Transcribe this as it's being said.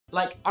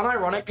like,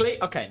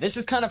 unironically, okay, this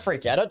is kind of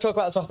freaky. I don't talk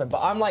about this often,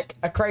 but I'm like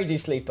a crazy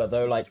sleeper,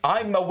 though. Like,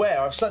 I'm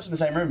aware. I've slept in the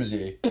same room as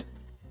you.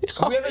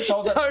 Have we ever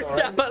told that story? Don't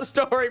tell that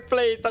story,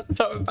 please. That's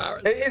so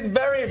embarrassing. It is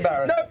very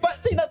embarrassing. No,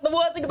 but see, that the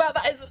worst thing about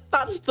that is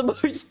that's the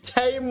most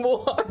tame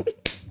one.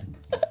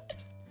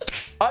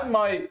 I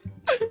might.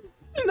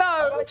 No.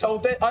 Have I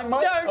told it? I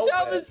might. No,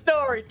 tell the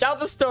story. Tell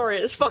the story.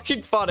 It's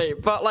fucking funny.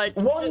 But like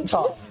one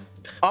time,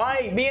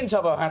 me and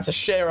Tubbo had to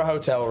share a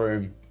hotel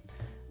room,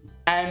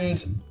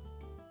 and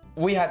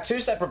we had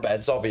 2 separate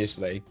beds,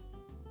 obviously,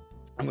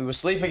 and we were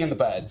sleeping in the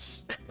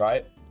beds,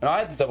 right? And I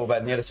had the double bed,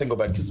 and he had a single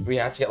bed because we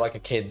had to get like a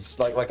kids,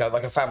 like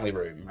a family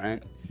room,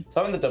 right?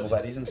 So I'm in the double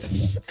bed, he's in the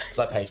single bed because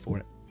I paid for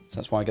it. So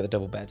that's why I get the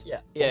double bed.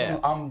 Yeah, yeah.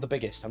 I'm the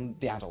biggest. I'm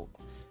the adult,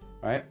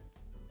 right?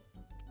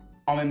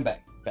 I'm in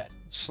bed,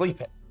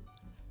 sleeping.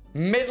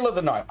 Middle of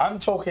the night. I'm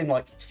talking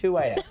like 2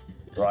 a.m.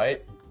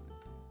 right?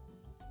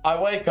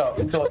 I wake up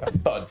to like a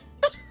thud.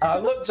 And I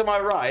look to my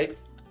right,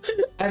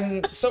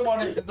 and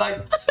someone,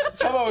 like,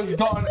 Tubbo has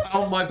gotten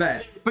on my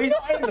bed. But he's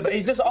not in the bed,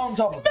 he's just on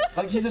top of it.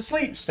 Like, he's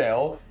asleep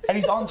still, and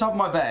he's on top of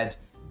my bed.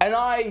 And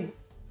I,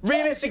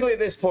 realistically at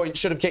this point,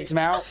 should have kicked him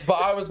out.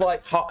 But I was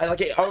like,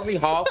 it only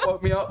half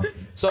woke me up.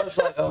 So I was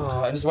like,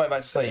 oh, I just went back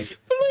to sleep.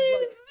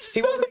 Please.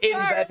 He wasn't in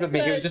bed with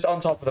me, he was just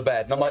on top of the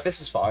bed. And I'm like, this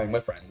is fine, we're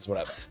friends,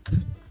 whatever.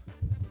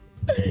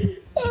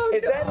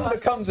 It then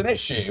becomes an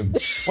issue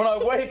when I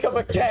wake up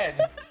again.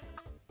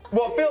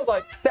 What feels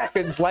like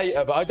seconds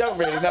later, but I don't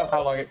really know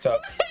how long it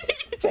took.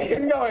 To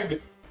him going,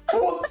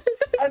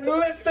 and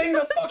lifting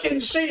the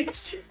fucking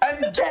sheets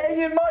and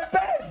getting in my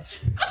bed.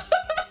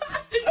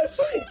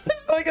 Asleep.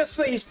 Like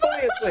asleep. He's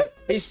fully asleep.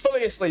 He's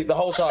fully asleep the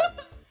whole time.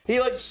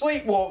 He like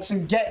sleepwalks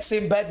and gets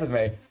in bed with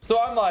me.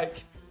 So I'm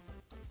like,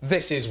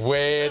 this is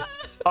weird.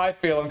 I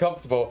feel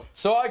uncomfortable.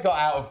 So I got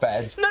out of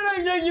bed.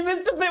 No, you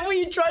missed the bit where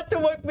you tried to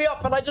wake me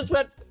up and I just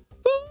went,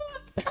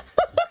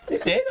 You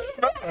did?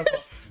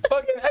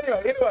 Fucking,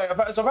 anyway, either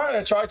way, so apparently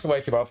I tried to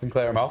wake him up and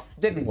clear him off.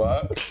 Didn't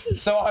work.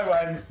 So I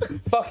went,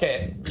 fuck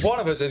it. One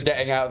of us is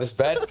getting out of this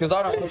bed because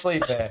I don't want to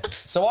sleep here.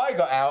 So I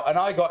got out and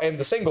I got in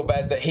the single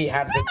bed that he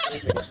had been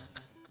sleeping in.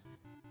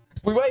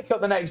 We wake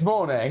up the next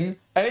morning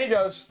and he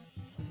goes,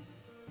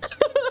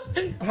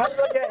 how did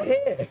I get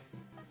here?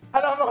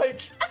 And I'm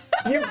like,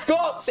 you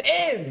got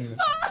in!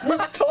 You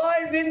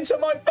climbed into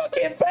my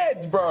fucking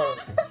bed, bro!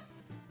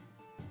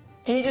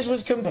 He just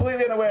was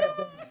completely unaware of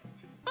it.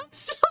 I'm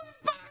so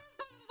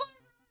embarrassed.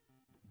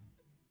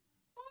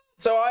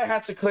 So I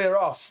had to clear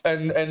off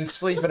and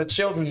sleep in a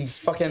children's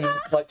fucking,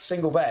 like,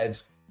 single bed.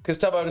 Because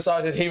Tubbo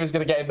decided he was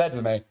going to get in bed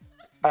with me.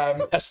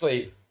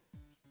 Asleep.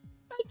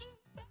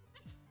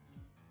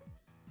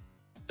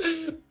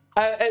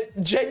 It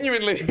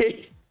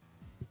genuinely...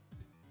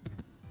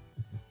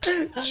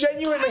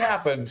 genuinely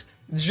happened.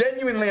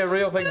 Genuinely a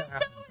real thing that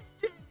happened.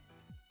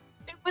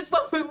 It was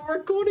when we were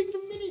recording the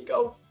mini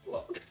golf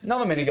vlog. Not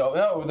the mini golf,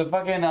 no, the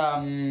fucking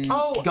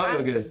goat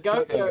yoga.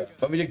 Goat yoga.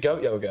 When we did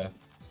goat yoga.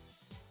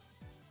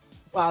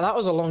 Wow, that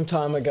was a long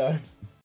time ago.